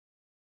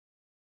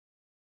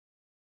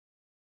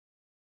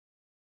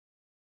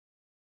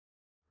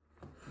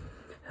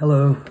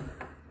Hello,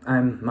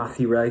 I'm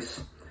Matthew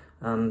Rice,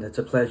 and it's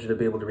a pleasure to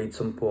be able to read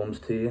some poems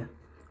to you,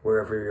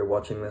 wherever you're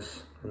watching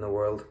this in the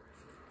world.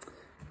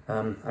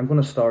 I'm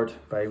going to start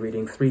by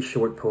reading 3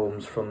 short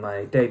poems from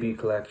my debut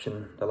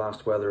collection, The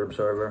Last Weather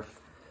Observer,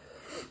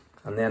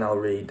 and then I'll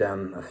read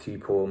a few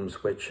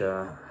poems which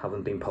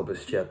haven't been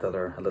published yet that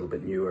are a little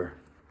bit newer.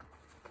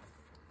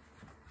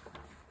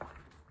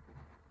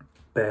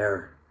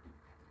 Bear.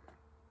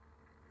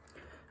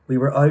 We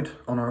were out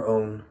on our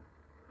own,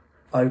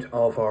 out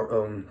of our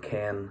own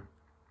ken.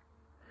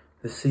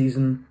 The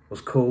season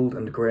was cold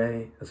and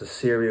grey as a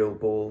cereal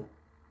bowl.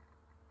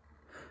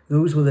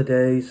 Those were the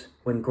days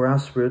when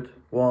grassroot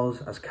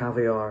was as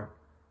caviar,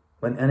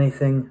 when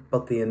anything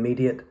but the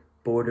immediate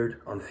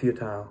bordered on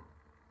futile.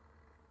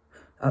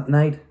 At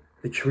night,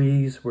 the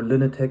trees were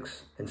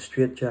lunatics in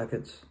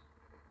straitjackets.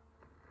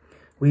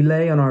 We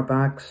lay on our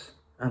backs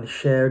and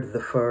shared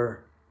the fur,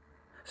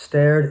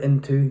 stared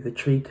into the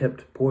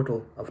tree-tipped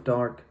portal of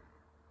dark,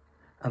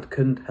 and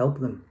couldn't help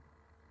them.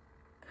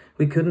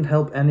 We couldn't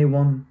help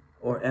anyone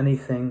or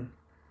anything,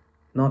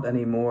 not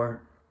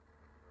anymore.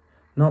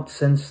 Not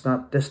since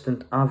that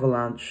distant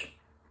avalanche,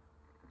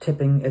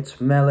 tipping its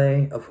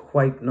melee of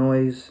white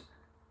noise,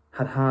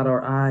 had had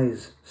our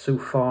eyes so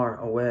far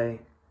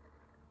away,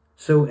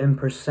 so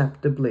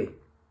imperceptibly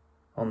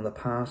on the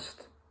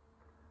past,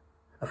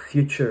 a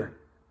future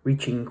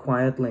reaching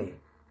quietly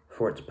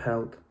for its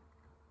pelt.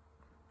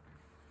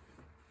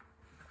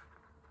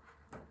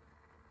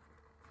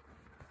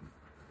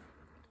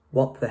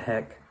 What the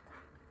heck?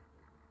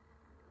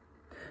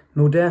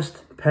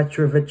 Modest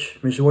Petrovich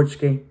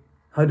Mussorgsky,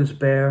 how does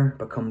bear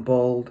become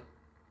bald?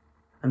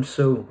 I'm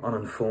so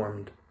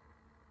uninformed.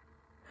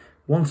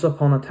 Once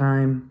upon a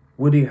time,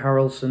 Woody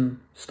Harrelson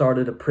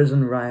started a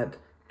prison riot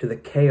to the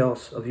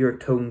chaos of your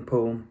tone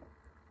poem.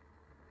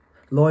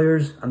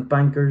 Lawyers and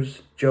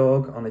bankers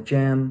jog on a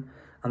gem,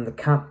 and the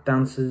cat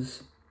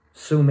dances,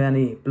 so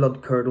many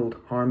blood-curdled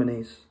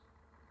harmonies.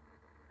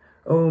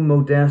 Oh,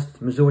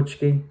 Modest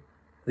Mussorgsky,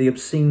 the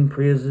obscene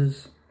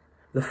praises,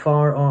 the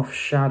far-off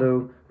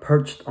shadow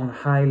perched on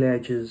high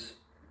ledges,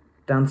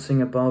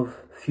 dancing above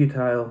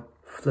futile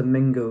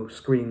flamingo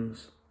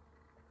screams.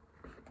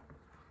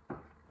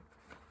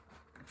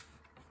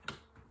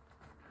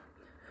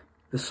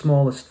 The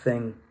smallest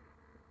thing,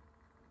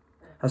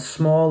 as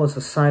small as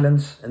the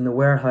silence in the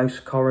warehouse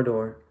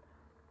corridor,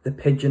 the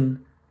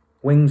pigeon,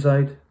 wings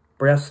out,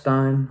 breast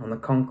down on the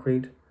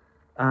concrete,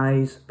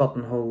 eyes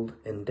buttonholed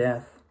in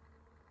death,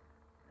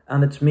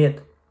 and its mate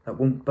that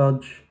won't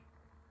budge,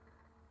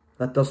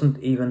 that doesn't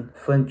even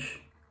flinch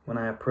when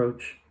I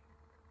approach.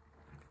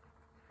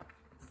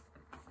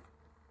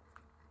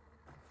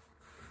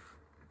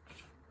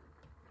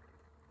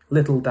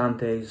 Little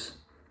Dantes.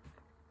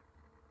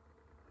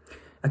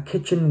 A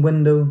kitchen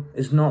window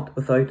is not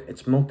without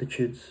its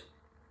multitudes,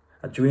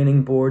 a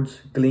draining board's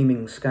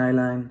gleaming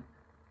skyline,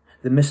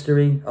 the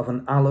mystery of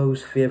an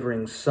aloes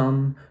favouring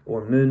sun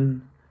or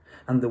moon,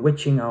 and the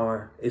witching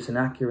hour is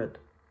inaccurate.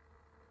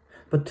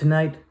 But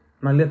tonight,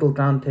 my little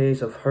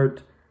Dantes of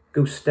hurt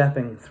go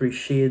stepping through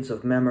shades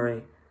of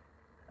memory,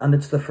 and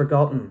it's the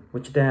forgotten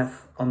which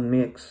death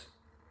unmakes,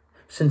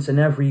 since in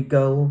every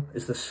gull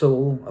is the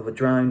soul of a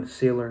drowned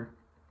sailor,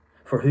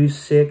 for whose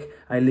sake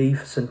I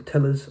leave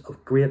scintillas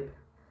of grape,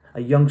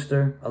 a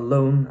youngster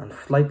alone and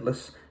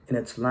flightless in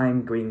its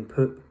lime green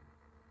poop.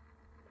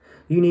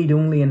 You need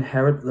only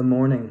inherit the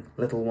morning,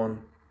 little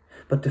one,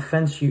 but to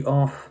fence you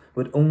off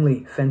would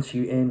only fence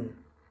you in.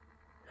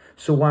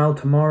 So while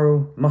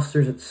tomorrow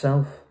musters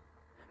itself,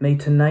 may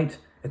tonight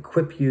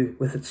equip you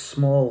with its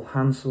small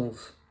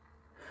handsels.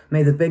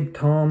 May the big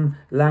Tom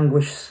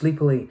languish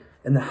sleepily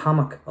in the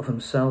hammock of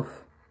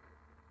himself.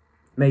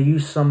 May you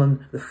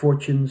summon the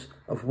fortunes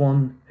of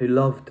one who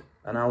loved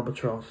an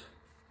albatross.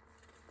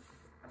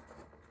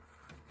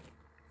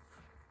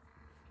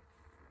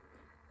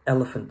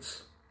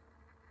 Elephants.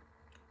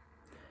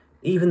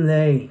 Even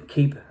they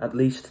keep at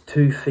least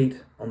 2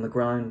 feet on the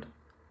ground,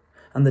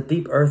 and the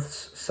deep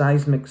earth's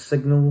seismic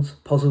signals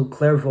puzzle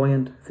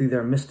clairvoyant through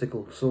their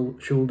mystical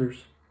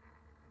shoulders.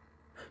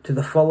 To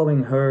the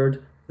following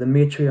herd, the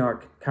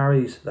matriarch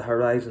carries the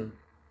horizon.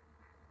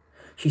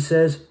 She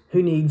says,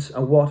 who needs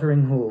a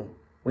watering hole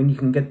when you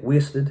can get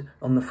wasted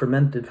on the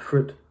fermented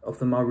fruit of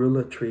the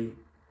marula tree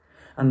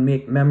and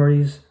make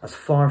memories as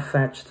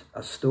far-fetched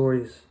as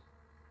stories?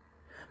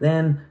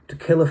 Then, to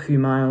kill a few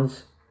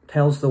miles,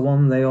 tells the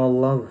one they all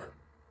love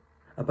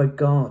about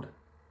God,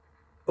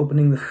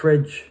 opening the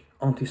fridge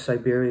onto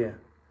Siberia,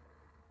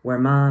 where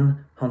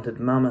man hunted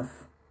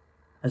mammoth,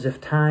 as if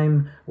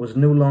time was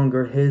no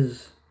longer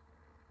his,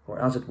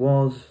 or as it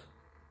was,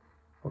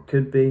 or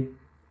could be.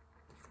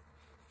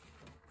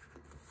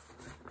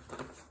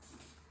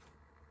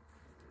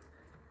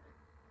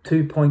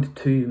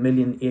 "2.2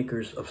 million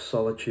acres of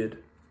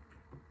solitude.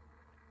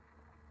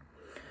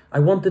 I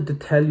wanted to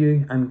tell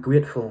you I'm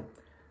grateful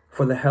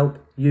for the help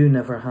you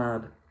never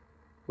had,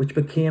 which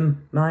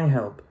became my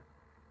help.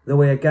 The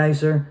way a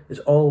geyser is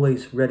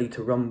always ready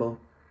to rumble,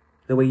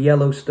 the way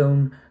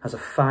Yellowstone has a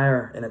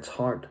fire in its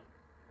heart,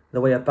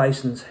 the way a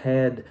bison's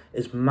head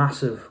is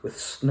massive with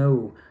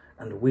snow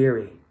and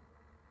weary,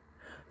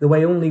 the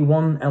way only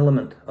one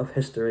element of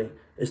history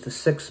is the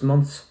 6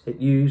 months it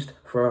used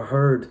for a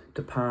herd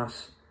to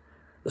pass,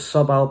 the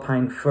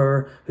subalpine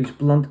fir whose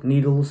blunt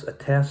needles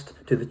attest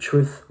to the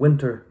truth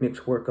winter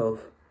makes work of,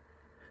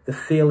 the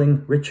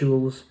failing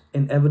rituals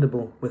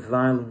inevitable with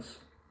violence.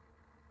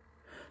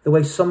 The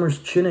way summer's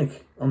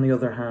tunic, on the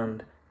other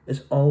hand,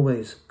 is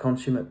always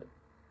consummate.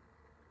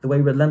 The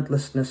way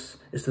relentlessness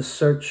is the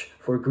search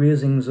for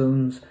grazing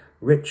zones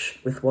rich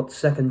with what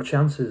second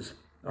chances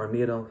are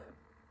made of.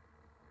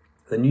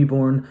 The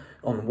newborn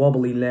on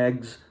wobbly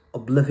legs,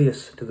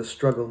 oblivious to the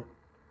struggle,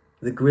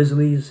 the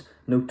grizzlies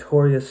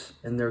notorious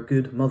in their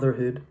good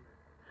motherhood,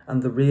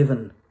 and the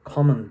raven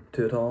common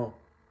to it all.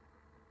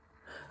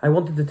 I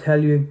wanted to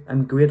tell you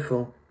I'm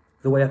grateful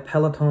the way a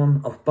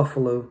peloton of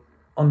buffalo,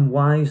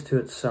 unwise to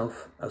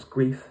itself as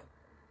grief,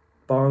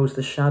 borrows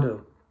the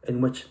shadow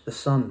in which the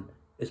sun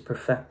is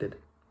perfected.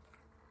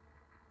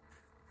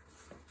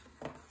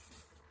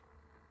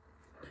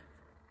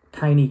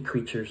 Tiny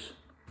creatures.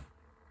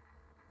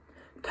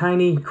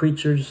 Tiny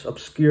creatures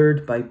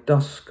obscured by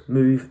dusk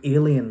move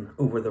alien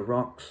over the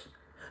rocks,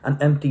 an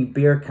empty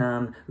beer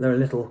can their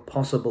little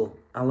possible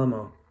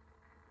Alamo.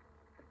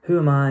 Who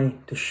am I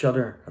to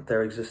shudder at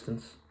their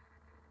existence?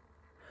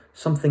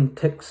 Something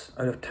ticks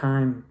out of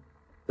time,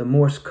 the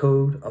Morse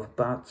code of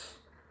bats,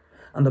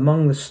 and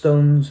among the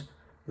stones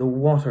the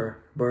water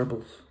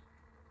burbles.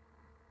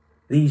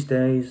 These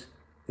days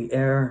the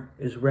air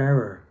is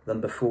rarer than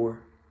before.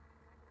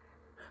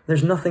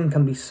 There's nothing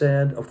can be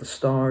said of the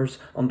stars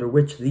under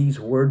which these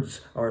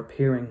words are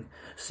appearing,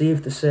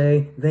 save to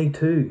say they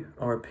too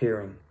are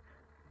appearing,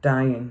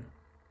 dying,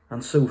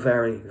 and so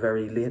very,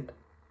 very late.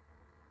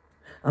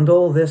 And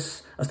all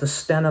this as the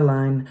Stena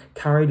line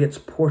carried its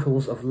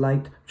portals of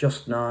light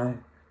just now,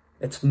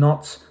 its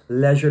knots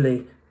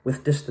leisurely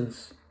with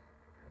distance,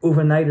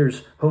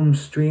 overnighters home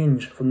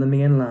strange from the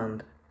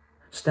mainland,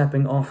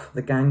 stepping off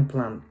the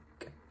gangplank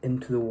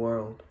into the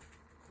world.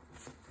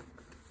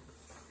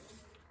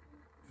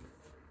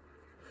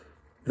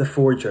 The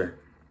Forger.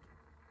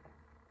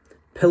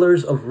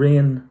 Pillars of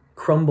rain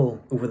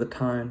crumble over the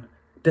town,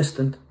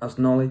 distant as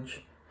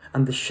knowledge,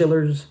 and the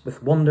shillers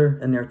with wonder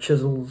in their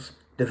chisels,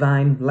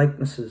 divine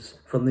likenesses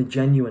from the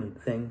genuine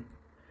thing.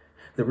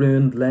 The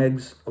ruined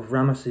legs of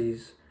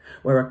Ramesses,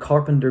 where a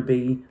carpenter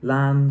bee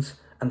lands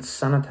and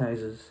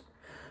sanitizes,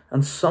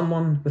 and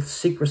someone with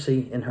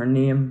secrecy in her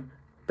name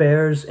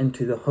bears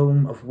into the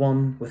home of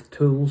one with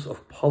tools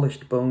of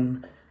polished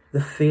bone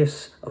the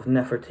face of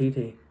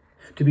Nefertiti,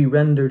 to be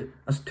rendered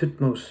as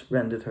Tutmos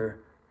rendered her,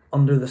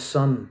 under the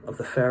son of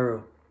the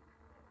pharaoh.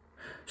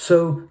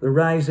 So the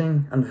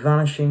rising and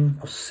vanishing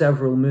of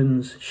several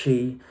moons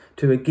she,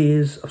 to a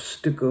gaze of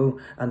stucco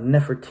and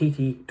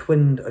Nefertiti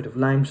twinned out of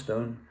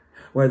limestone,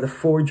 where the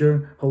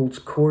forger holds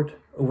court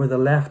over the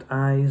left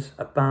eye's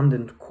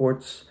abandoned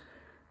quartz,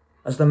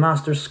 as the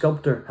master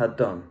sculptor had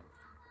done,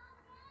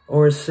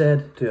 or is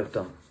said to have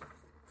done.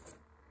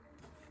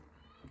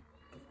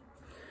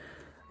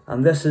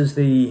 And this is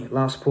the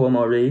last poem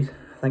I'll read.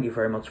 Thank you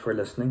very much for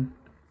listening.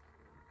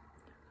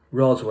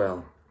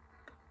 Roswell.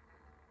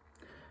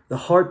 The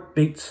heart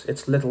beats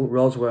its little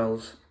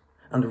Roswells,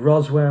 and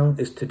Roswell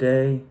is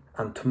today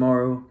and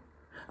tomorrow,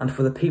 and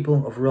for the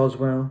people of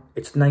Roswell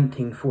it's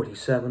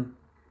 1947.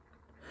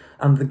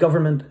 And the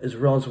government is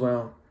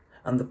Roswell,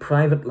 and the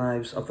private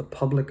lives of the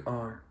public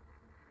are.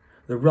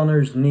 The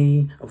runner's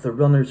knee of the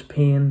runner's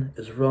pain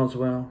is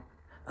Roswell,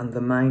 and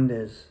the mind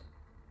is.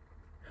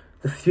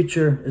 The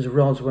future is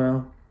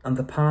Roswell, and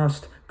the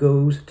past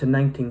goes to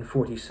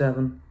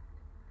 1947.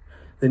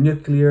 The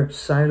nuclear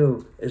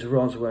silo is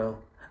Roswell,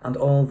 and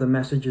all the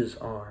messages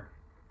are.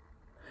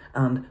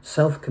 And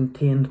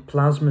self-contained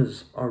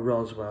plasmas are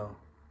Roswell,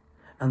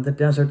 and the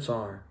deserts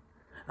are,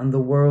 and the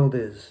world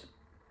is,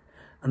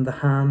 and the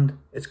hand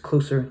is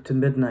closer to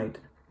midnight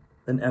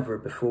than ever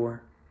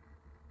before.